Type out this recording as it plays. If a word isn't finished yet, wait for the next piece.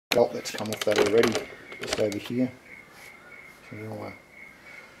felt that's come off that already, just over here. So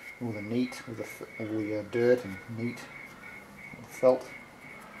all the neat, all the dirt and neat felt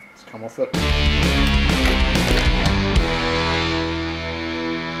has come off it.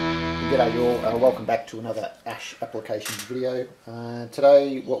 G'day you all, welcome back to another ash applications video.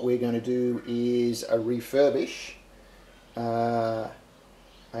 Today what we're going to do is a refurbish a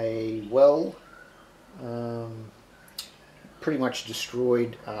pretty much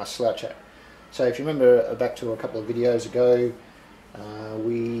destroyed Slouch Hat. So if you remember back to a couple of videos ago,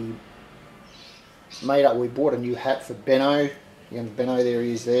 we bought a new hat for Benno, young Benno, there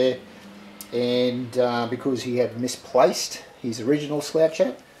he is there, and because he had misplaced his original Slouch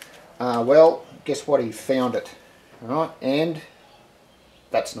Hat, well, guess what, he found it, alright, and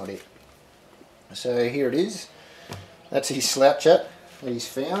that's not it. So here it is, that's his Slouch Hat that he's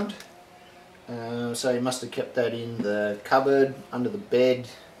found. So he must have kept that in the cupboard, under the bed,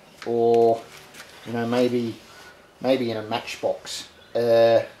 or you know, maybe in a matchbox.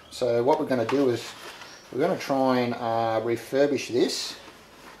 So what we're going to do is we're going to try and refurbish this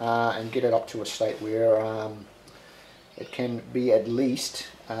and get it up to a state where it can be at least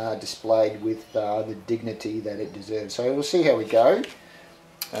displayed with the dignity that it deserves. So we'll see how we go.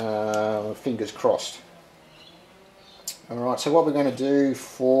 Fingers crossed. Alright, so what we're going to do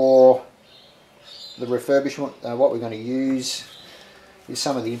for the refurbishment, what we're going to use is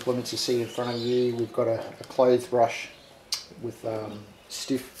some of the implements you see in front of you. We've got a clothes brush with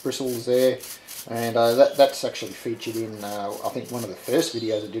stiff bristles there, and that's actually featured in I think one of the first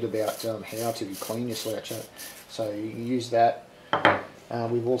videos I did about how to clean your Slouch Hat. So you can use that.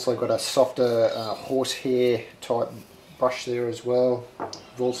 We've also got a softer horsehair type brush there as well.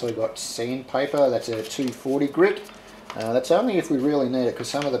 We've also got sandpaper, that's a 240 grit. That's only if we really need it, because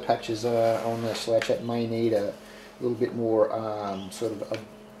some of the patches on the Slouch Hat may need a little bit more sort of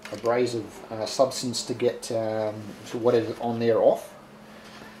abrasive substance to get whatever's on there off.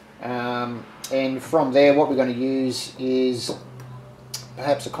 And from there what we're going to use is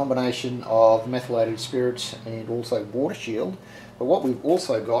perhaps a combination of methylated spirits and also water shield. But what we've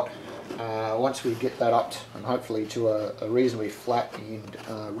also got, once we get that up and hopefully to a reasonably flat and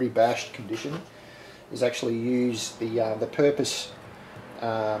rebashed condition, is actually use the purpose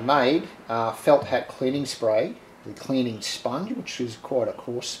made felt hat cleaning spray, the cleaning sponge, which is quite a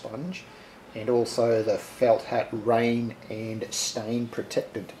coarse sponge, and also the felt hat rain and stain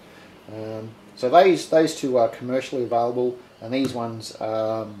protected. So those two are commercially available, and these ones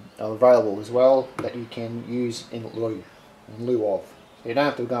are available as well that you can use in lieu of. So you don't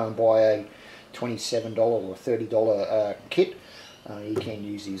have to go and buy a $27 or $30 kit. You can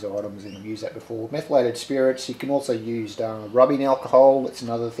use these items and use that before. Methylated spirits, you can also use rubbing alcohol. That's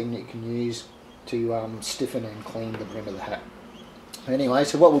another thing that you can use to stiffen and clean the brim of the hat. Anyway,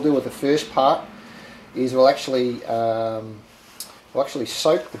 so what we'll do with the first part is we'll actually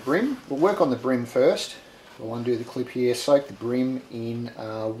soak the brim. We'll work on the brim first. We'll undo the clip here, soak the brim in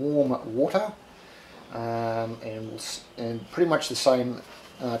warm water, and pretty much the same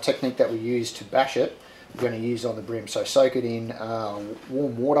technique that we use to bash it, we're going to use on the brim. So soak it in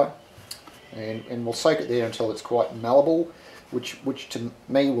warm water, and we'll soak it there until it's quite malleable, which to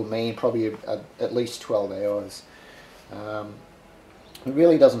me will mean probably at least 12 hours. It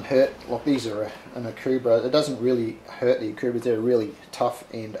really doesn't hurt, like these are an Akubra, it doesn't really hurt the Akubras. They're a really tough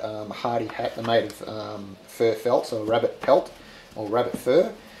and hardy hat. They're made of fur felt, so rabbit pelt or rabbit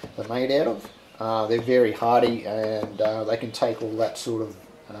fur they're made out of. They're very hardy, and they can take all that sort of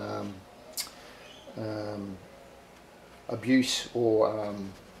abuse or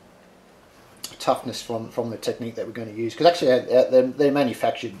toughness from the technique that we're going to use, because actually they're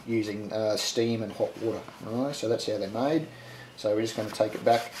manufactured using steam and hot water. Alright, so that's how they're made. So we're just going to take it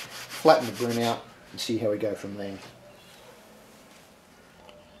back, flatten the brim out, and see how we go from there.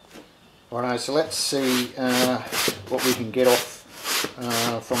 Alright, so let's see what we can get off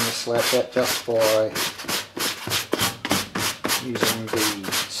from the Slouch Hat just by using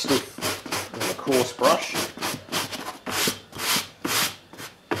the stiff or the coarse brush.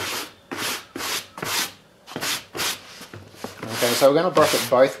 Okay, so we're going to brush it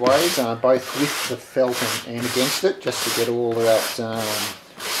both ways, both with the felt and against it, just to get all of that,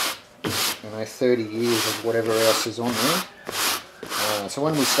 30 years of whatever else is on there. So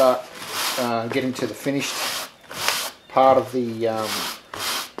when we start getting to the finished part of the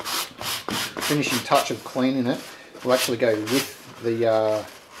finishing touch of cleaning it, we'll actually go with the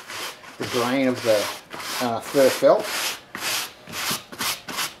grain of the fur felt,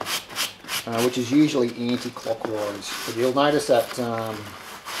 which is usually anti-clockwise. But you'll notice that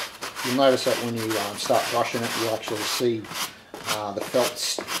when you start brushing it, you'll actually see the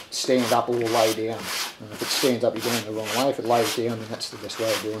felt stand up or lay down. If it stands up, you're going the wrong way. If it lays down, then that's the best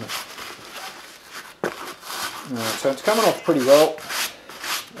way of doing it. So it's coming off pretty well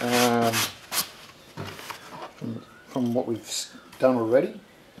from what we've done already.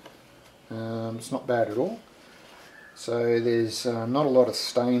 It's not bad at all. So there's not a lot of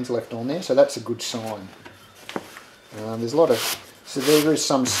stains left on there, so that's a good sign. There's a lot of, so there is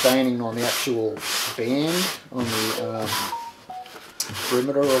some staining on the actual band on the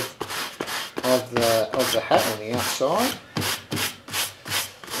perimeter of the hat on the outside.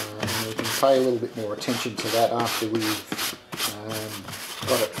 We can pay a little bit more attention to that after we've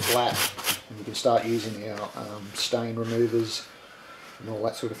got it flat, and we can start using our stain removers and all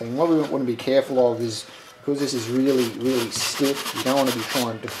that sort of thing. What we want to be careful of is, because this is really, really stiff, you don't want to be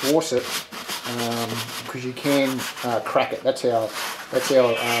trying to force it, because you can crack it. That's how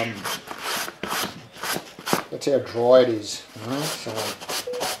dry it is. Right? So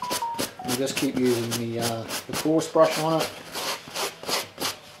you just keep using the coarse brush on it.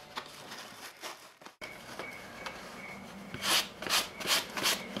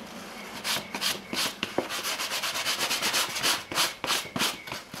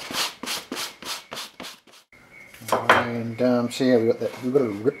 And see how we've got a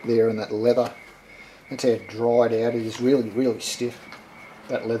rip there in that leather. That's how dried out it is. Really, really stiff,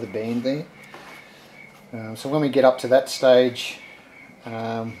 that leather band there. So when we get up to that stage,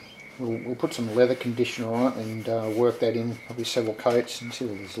 we'll put some leather conditioner on it and work that in, probably several coats. And see,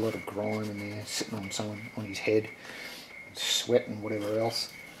 well, there's a lot of grime in there sitting on someone, on his head, sweat and whatever else.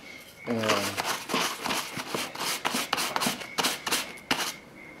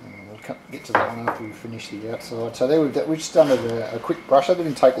 Get to that one after we finish the outside. So there we've just done a quick brush. That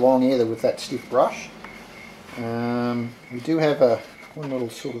didn't take long either with that stiff brush. We do have one little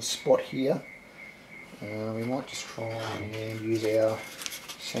sort of spot here. We might just try and use our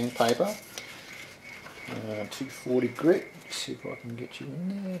sandpaper. 240 grit. See if I can get you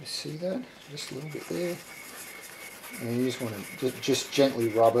in there to see that. Just a little bit there. And you just want to just gently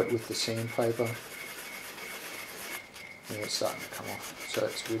rub it with the sandpaper. Yeah, it's starting to come off, so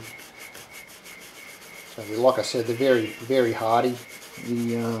that's good. So like I said, they're very, very hardy,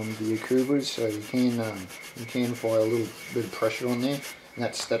 the akubras, so you can apply a little bit of pressure on there, and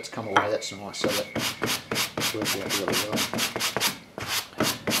that's come away. That's nice. So that works out really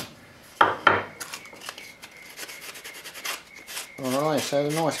well. Alright, so a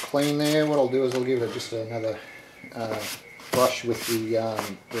nice clean there. What I'll do is I'll give it just another brush with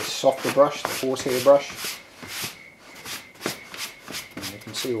the softer brush, the horsehair brush. And you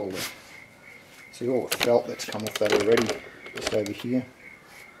can see all the felt that's come off that already, just over here.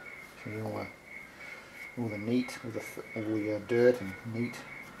 See all the neat, all the dirt and neat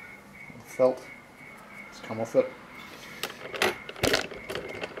felt that's come off it.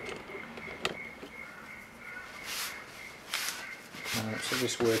 So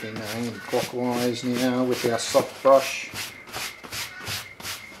just working clockwise now with our soft brush.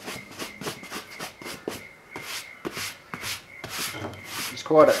 It's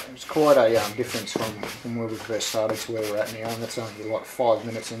quite a difference from where we first started to where we're at now, and that's only like 5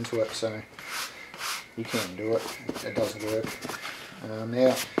 minutes into it, so you can do it. It does work.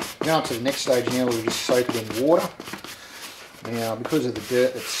 Now to the next stage. Now we'll just soak it in water. Now, because of the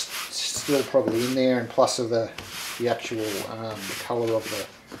dirt that's still probably in there, and plus of the actual the colour of the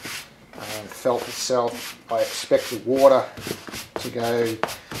felt itself, I expect the water to go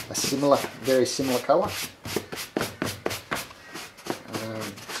a very similar colour.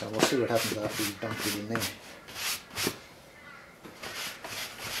 So we'll see what happens after you've dumped it in there.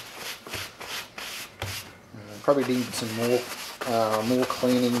 Probably need some more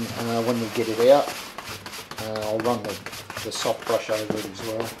cleaning when we get it out. I'll run the soft brush over it as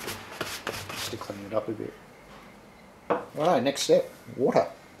well, just to clean it up a bit. Right, next step, water.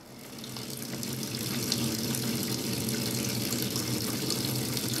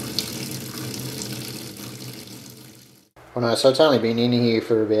 Oh no, so it's only been in here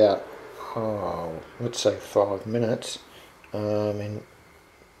for about, let's say 5 minutes, and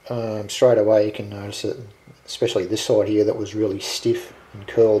straight away you can notice it, especially this side here that was really stiff and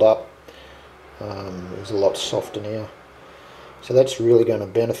curled up. It was a lot softer now, so that's really going to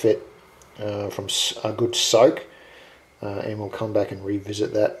benefit from a good soak, and we'll come back and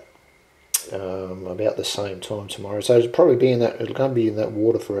revisit that about the same time tomorrow. So it'll probably be in that, it'll going to be in that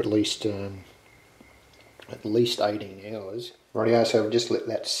water for at least 18 hours. Rightio, so we'll just let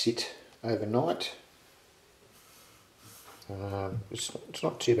that sit overnight. It's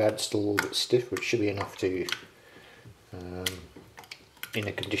not too bad, it's still a little bit stiff, which should be enough to, in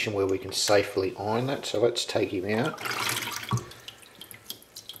a condition where we can safely iron that. So let's take him out.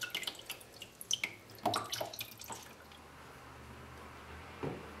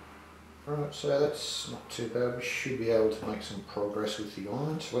 Right, so that's not too bad. We should be able to make some progress with the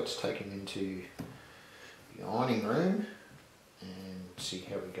iron. So let's take him into the ironing room and see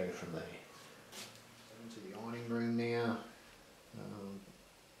how we go from there. Into the ironing room now.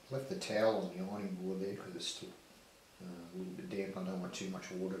 Left the towel on the ironing board there because it's still a little bit damp. I don't want too much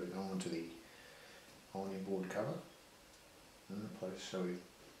water to go onto the ironing board cover. So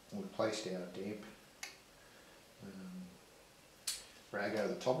we've placed our damp rag over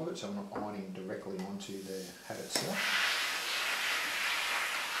the top of it, so I'm not ironing directly onto the hat itself.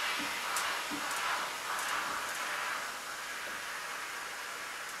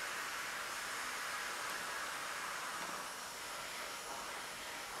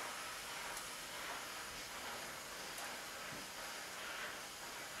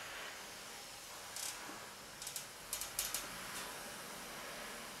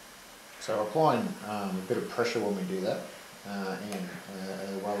 So applying a bit of pressure when we do that, and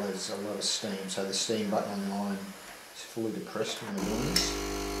as well as a lot of steam. So the steam button on the iron is fully depressed when we're doing this.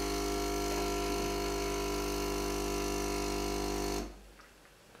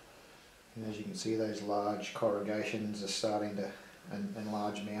 And as you can see, those large corrugations are starting to, and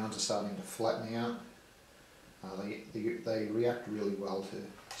large mounds are starting to flatten out. They react really well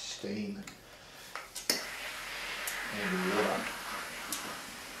to steam and water.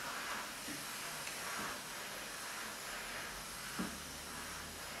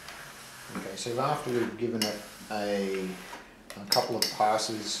 Okay, so after we've given it a couple of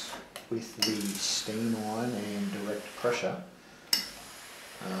passes with the steam iron and direct pressure,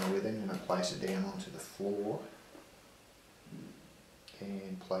 we're then going to place it down onto the floor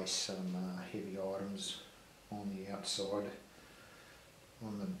and place some heavy items on the outside,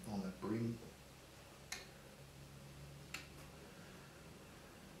 on the brim.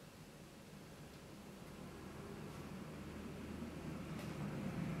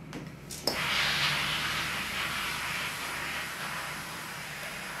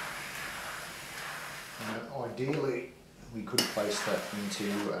 Ideally, we could place that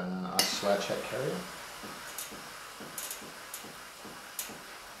into a slouch hat carrier.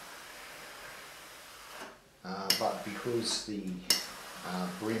 But because the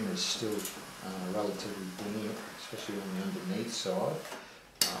brim is still relatively damp, especially on the underneath side,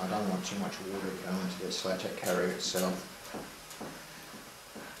 I don't want too much water to go into the slouch hat carrier itself.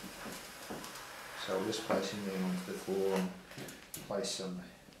 So we'll just place him there onto the floor and place some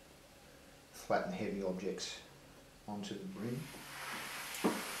flat and heavy objects onto the brim.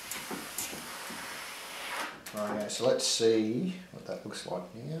 Right, so let's see what that looks like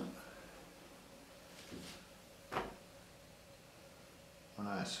now.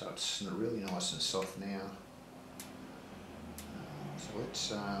 Right, so it's really nice and soft now. So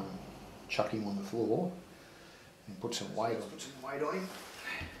let's chuck him on the floor and put some weight on him.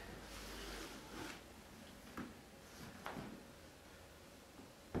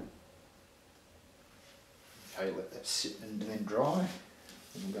 Okay, let that sit and then dry.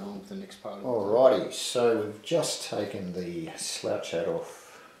 And we'll go on to the next part of it. Alrighty, so we've just taken the slouch hat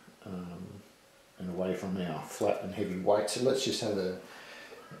off and away from our flat and heavy weight. So let's just have a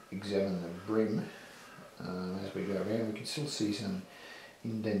examine the brim as we go around. We can still see some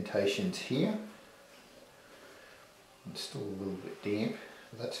indentations here. It's still a little bit damp,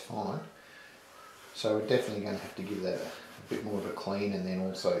 but that's fine. So we're definitely going to have to give that a bit more of a clean and then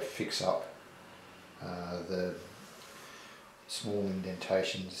also fix up the small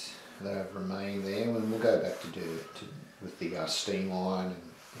indentations that have remained there, and we'll go back to do it with the steam iron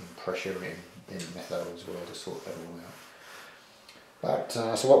and pressure and method as well to sort that all out. But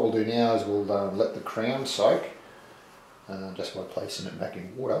so what we'll do now is we'll let the crown soak just by placing it back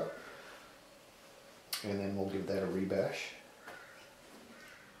in water, and then we'll give that a rebash.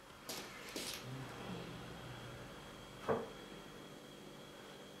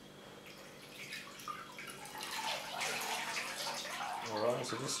 Alright,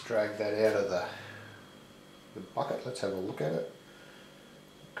 so just drag that out of the bucket. Let's have a look at it.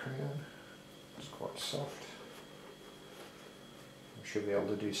 Crown, it's quite soft. We should be able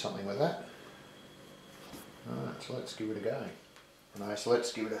to do something with that. Alright, so let's give it a go. Alright, so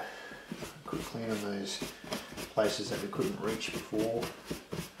let's give it a quick clean on those places that we couldn't reach before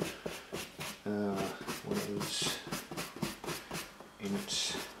when it was in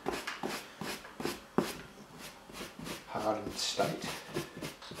its hardened state.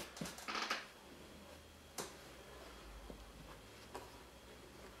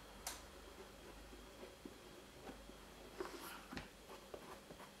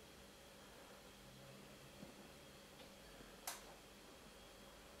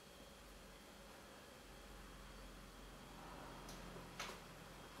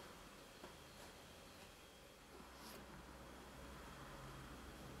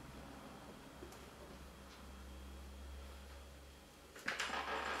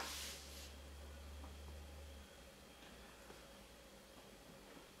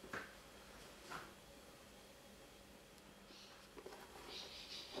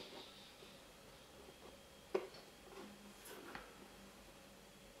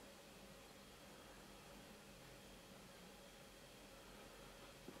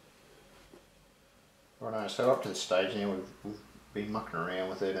 Righto, so up to the stage now we've been mucking around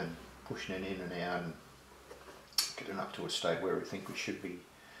with it and pushing it in and out and getting up to a state where we think we should be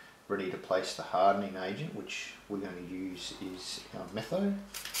ready to place the hardening agent, which we're going to use is our metho.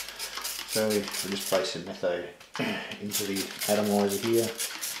 So we just place the metho into the atomizer here and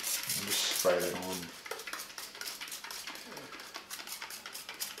just spray that on.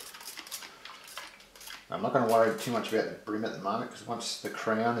 I'm not going to worry too much about the brim at the moment, because once the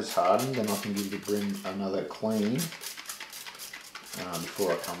crown is hardened, then I can give the brim another clean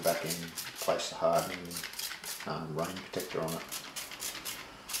before I come back and place the hardening rain protector on it.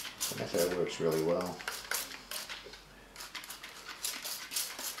 So that works really well.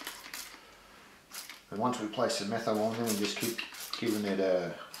 And once we place the metho on, then we just keep giving it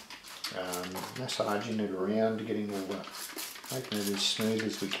a massaging it around, getting all the, making it as smooth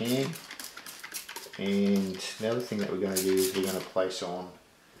as we can. And the other thing that we're going to do is we're going to place on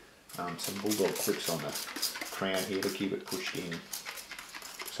some bulldog clips on the crown here to keep it pushed in.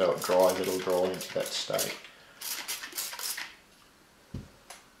 So it dries, it'll dry into that state.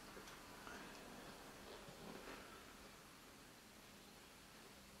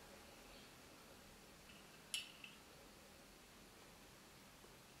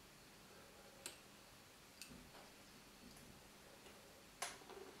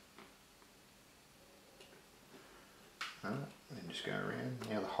 And just go around.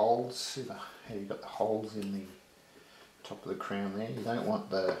 Now the holes, see how you've got the holes in the top of the crown there. You don't want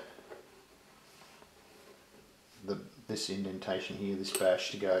this indentation here, this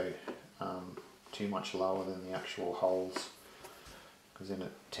bash, to go too much lower than the actual holes, because then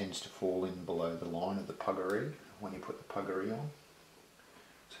it tends to fall in below the line of the puggaree when you put the puggaree on.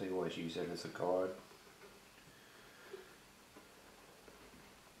 So you always use that as a guide.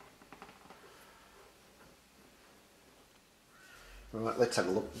 Right, let's have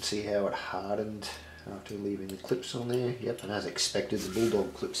a look and see how it hardened after leaving the clips on there. Yep, and as expected, the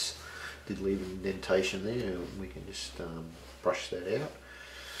bulldog clips did leave an indentation there. We can just brush that out.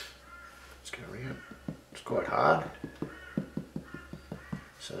 Let's go around. It's quite hard,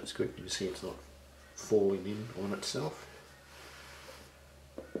 so it's good. You can see it's not falling in on itself.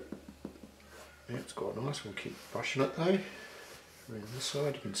 Yeah, it's quite nice. We'll keep brushing it though. Around this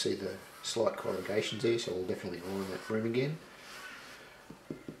side, you can see the slight corrugations there, so we'll definitely iron that brim again.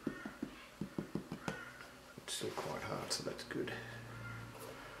 It's still quite hard, so that's good.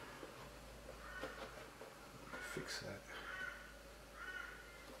 Fix that.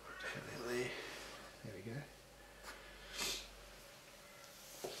 There we go.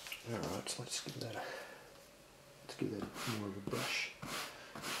 Alright, so let's give that more of a brush.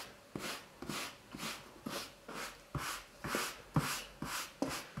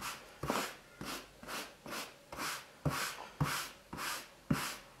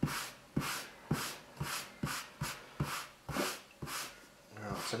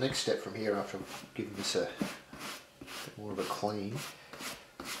 So next step from here, after giving this a bit more of a clean,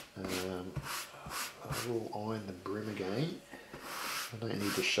 I will iron the brim again. I don't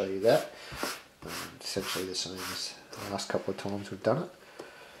need to show you that. Essentially the same as the last couple of times we've done it.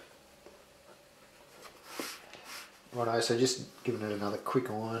 Righto, so just giving it another quick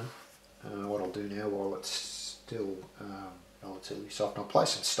iron. What I'll do now while it's still relatively soft, I'll place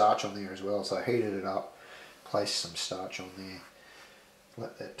some starch on there as well. So I heated it up, placed some starch on there.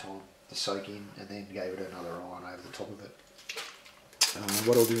 Let that time to soak in, and then gave it another iron over the top of it.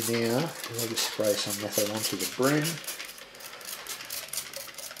 What I'll do now is I'll just spray some metho onto the brim.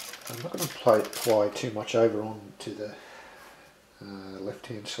 I'm not going to apply too much over onto the left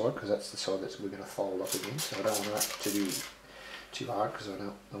hand side, because that's the side that we're going to fold up again, so I don't want that to be too hard, because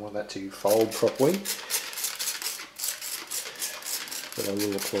I want that to fold properly. But I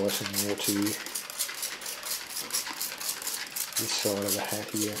will apply some more to this side of the hat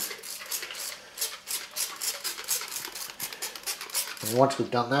here. And once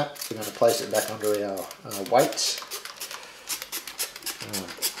we've done that, we're going to place it back under our weights, on a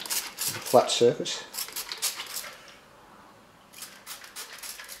flat surface,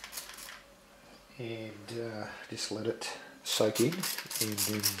 and just let it soak in and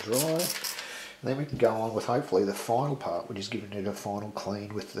then dry. And then we can go on with hopefully the final part, which is giving it a final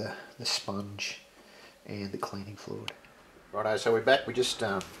clean with the sponge and the cleaning fluid. Righto, so we're back. We just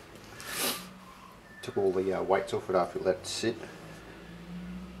took all the weights off it after we let it sit.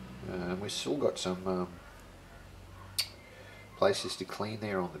 We've still got some places to clean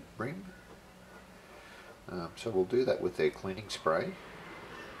there on the brim. So we'll do that with their cleaning spray.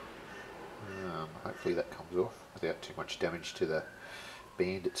 Hopefully that comes off without too much damage to the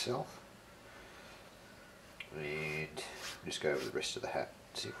band itself. And just go over the rest of the hat,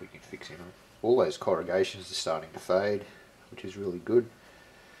 see if we can fix him up. all those corrugations are starting to fade, which is really good.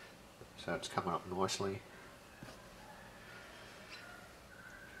 So it's coming up nicely.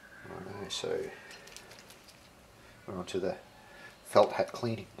 Righto, so we're on to the felt hat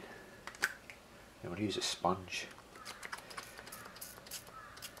cleaning. I'm going to use a sponge.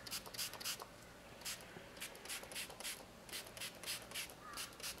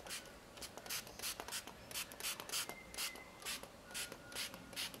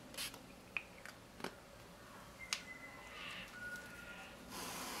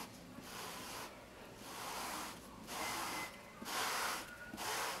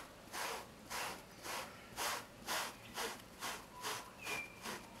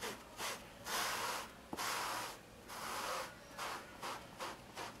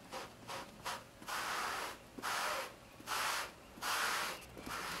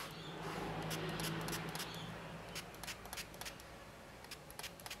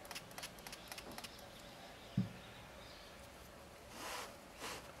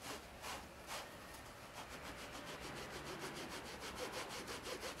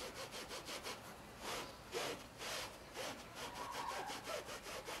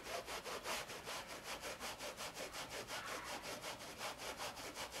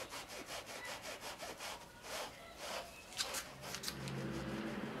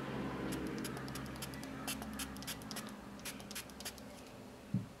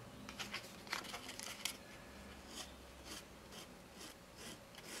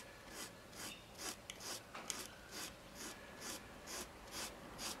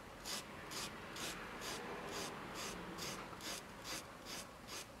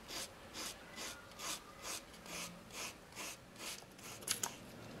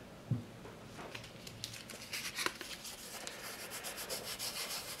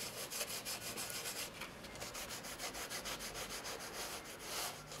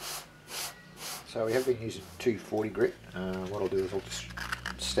 So we have been using 240 grit. What I'll do is I'll just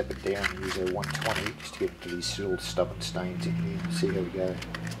step it down and use a 120 just to get into these little stubborn stains in here. See how we go.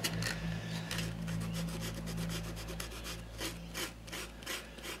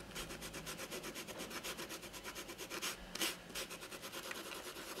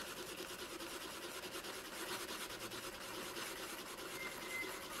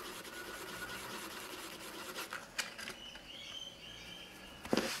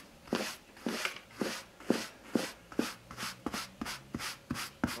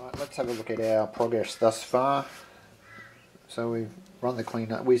 Let's have a look at our progress thus far. So we've run the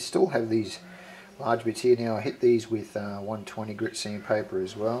cleanup. We still have these large bits here now. I hit these with 120 grit sandpaper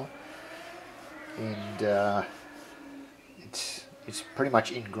as well, and it's pretty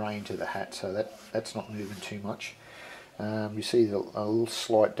much ingrained to the hat, so that's not moving too much. You see a little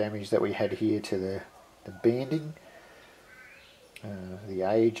slight damage that we had here to the banding, the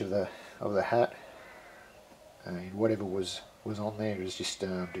age of the hat, and whatever was on there has just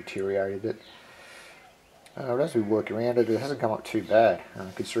deteriorated it. But as we work around it, it hasn't come up too bad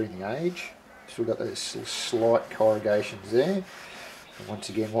considering the age. Still got those little slight corrugations there. And once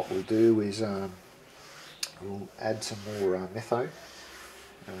again, what we'll do is we'll add some more metho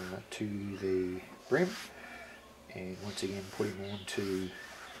to the brim, and once again put him onto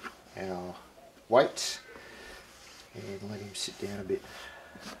our weights and let him sit down a bit.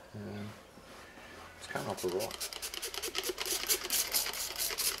 It's coming up alright.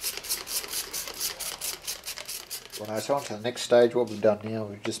 Right, so on to the next stage. What we've done now,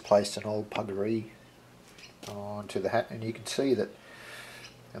 we've just placed an old puggaree onto the hat, and you can see that,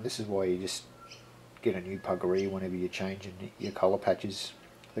 and this is why you just get a new puggaree whenever you're changing your colour patches.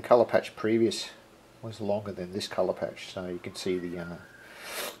 The colour patch previous was longer than this colour patch, so you can see the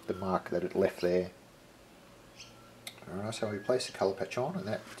mark that it left there. Alright, so we place the colour patch on, and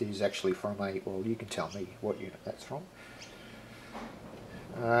that is actually from well, you can tell me what unit that's from.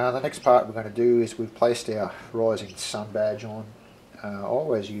 The next part we're going to do is we've placed our rising sun badge on. I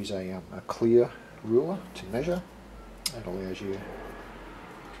always use a clear ruler to measure. That allows you to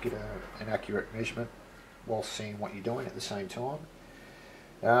get an accurate measurement while seeing what you're doing at the same time.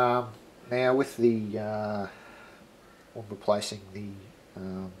 Now with when we're placing the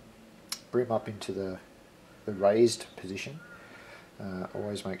brim up into the raised position,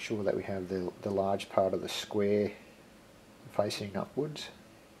 always make sure that we have the large part of the square facing upwards.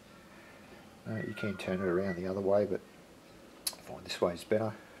 You can turn it around the other way, but I find this way is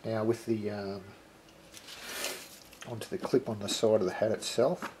better. Now with the onto the clip on the side of the hat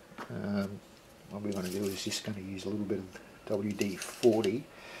itself, what we're going to do is just going to use a little bit of WD-40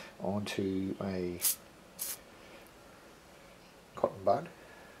 onto a cotton bud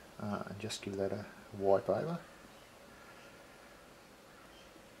and just give that a wipe over.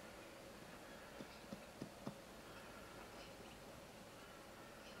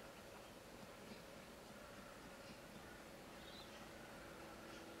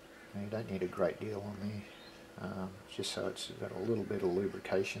 Now, you don't need a great deal on there, just so it's got a little bit of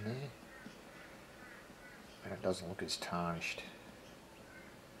lubrication there, and it doesn't look as tarnished.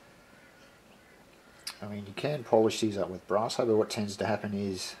 I mean, you can polish these up with Brasso, but what tends to happen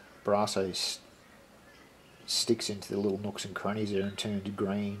is Brasso sticks into the little nooks and crannies there and turns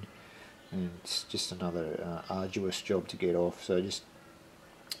green, and it's just another arduous job to get off. So just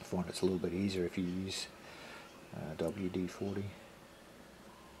find it's a little bit easier if you use WD-40.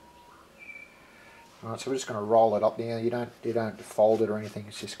 Alright, so we're just going to roll it up now. You don't fold it or anything.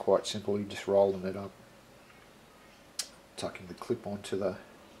 It's just quite simple. You're just rolling it up, tucking the clip onto the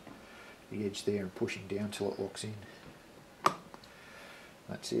edge there and pushing down till it locks in.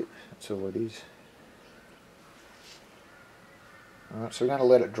 That's it. That's all it is. Alright, so we're going to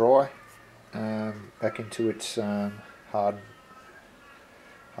let it dry back into its hardened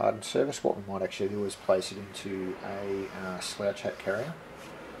surface. What we might actually do is place it into a Slouch Hat carrier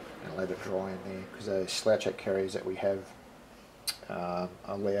and let it dry in there, because the Slouch Hat carriers that we have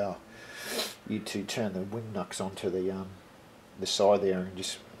allow you to turn the wing nuts onto the side there and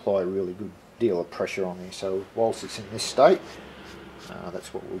just apply a really good deal of pressure on there. So whilst it's in this state,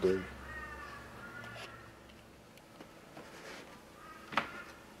 that's what we'll do.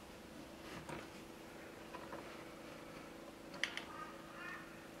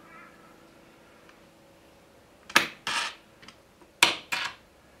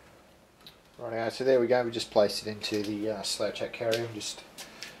 Right, so there we go. We just placed it into the Slouch Hat carrier and just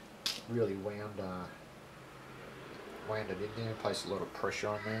really wound it in there, placed a lot of pressure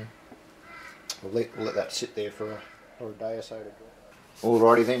on there. We'll let that sit there for a day or so to dry.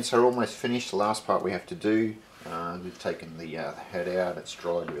 Alrighty then, so we're almost finished. The last part we have to do, we've taken the head out. It's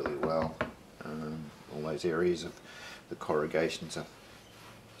dried really well. All those areas of the corrugations are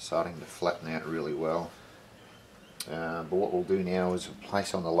starting to flatten out really well. But what we'll do now is we'll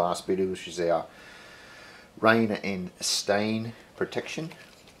place on the last bit, which is our rain and stain protection.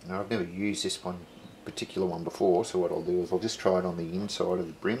 Now, I've never used this particular one before, so what I'll do is I'll just try it on the inside of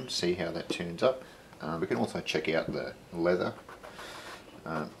the brim to see how that turns up. We can also check out the leather.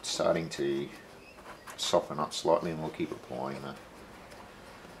 It's starting to soften up slightly, and we'll keep applying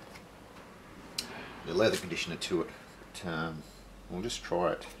the leather conditioner to it. But, we'll just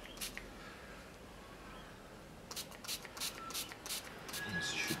try it.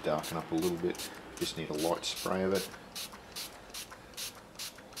 This should darken up a little bit. Just need a light spray of it.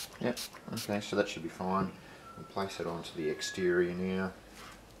 Yep, okay, so that should be fine. We'll place it onto the exterior now.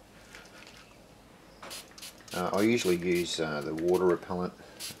 I usually use the water repellent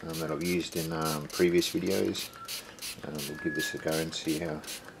that I've used in previous videos. We'll give this a go and see how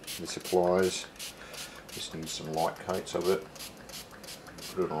this applies. Just need some light coats of it.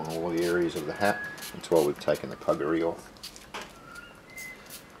 Put it on all the areas of the hat until we've taken the puggery off.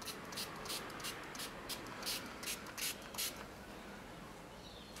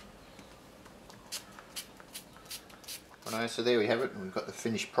 So there we have it, and we've got the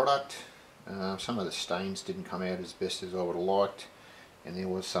finished product. Some of the stains didn't come out as best as I would have liked, and there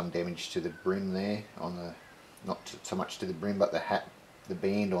was some damage to the brim there, not so much to the brim but the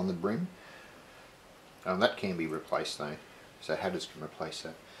band on the brim. That can be replaced though, so hatters can replace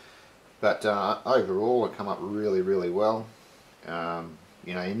that. But overall it come up really well.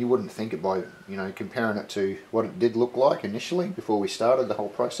 You know, and you wouldn't think it by, you know, comparing it to what it did look like initially before we started the whole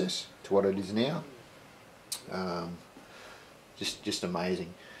process to what it is now. Just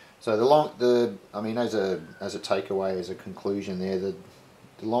amazing. So I mean, as a takeaway, as a conclusion there, the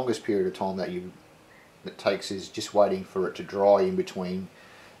longest period of time that it takes is just waiting for it to dry in between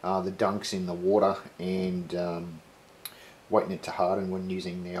the dunks in the water and waiting it to harden when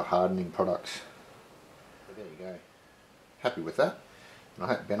using our hardening products. So there you go. Happy with that. And I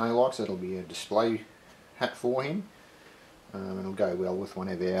hope Benno likes it. It'll be a display hat for him, and it'll go well with one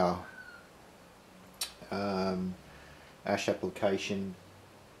of our ash application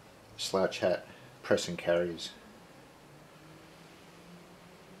Slouch Hat press and carriers.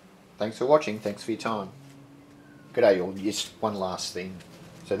 Thanks for watching, thanks for your time. G'day all, just one last thing.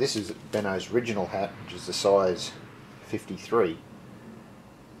 So this is Benno's original hat, which is the size 53.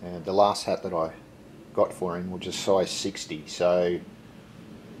 And the last hat that I got for him was a size 60, so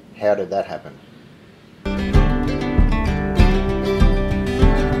how did that happen?